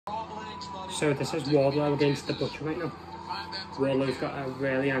So this is Wardlow against the Butcher right now. Wardlow's got a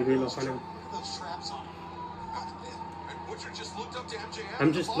really angry look on him.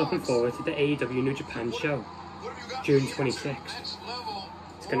 I'm just looking forward to the AEW New Japan show, June 26th.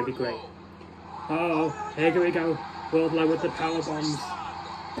 It's going to be great. Oh, here we go. Wardlow with the power bombs.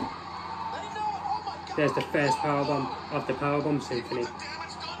 There's the first power bomb of the powerbomb symphony.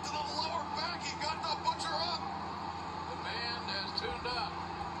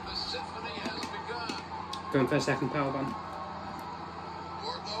 Going for a second powerbomb.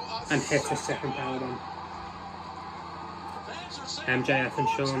 And hits a second powerbomb. MJF and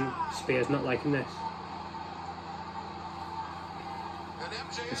Sean Spears not liking this.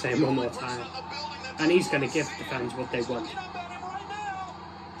 The same one more time. And he's going to give the fans what they want.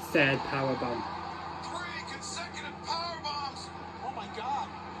 Third powerbomb.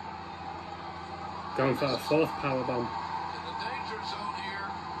 Going for a fourth powerbomb.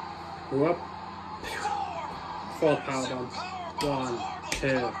 Whoop. Fourth powerbomb. 1,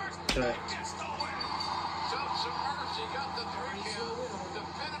 2, 3.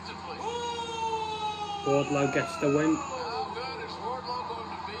 Wardlow gets the win. How good is Wardlow going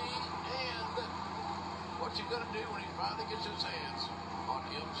to be, and what's he going to do when he finally gets his hands on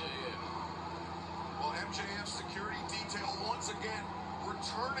MJF? Well, MJF's security detail once again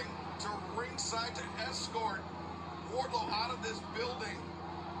returning to ringside to escort Wardlow out of this building.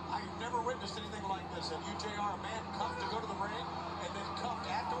 I've never witnessed anything like this. Have you, JR, a man cuffed to go to the ring and then cuffed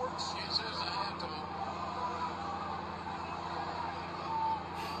afterwards? He says I have to.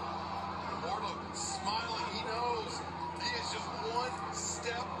 Wardlow smiling. He knows he is just one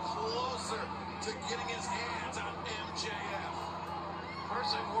step closer to getting his hands on MJF.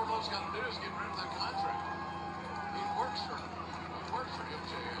 First thing Wardlow's got to do is get rid of the contract. He works for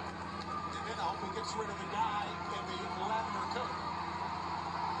MJF. And then I hope he gets rid of the guy in the lavender coat.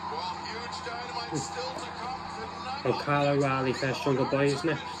 Well, huge Dynamite still to come tonight. Oh, Kyle O'Reilly, first Jungle Boy is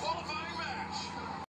next.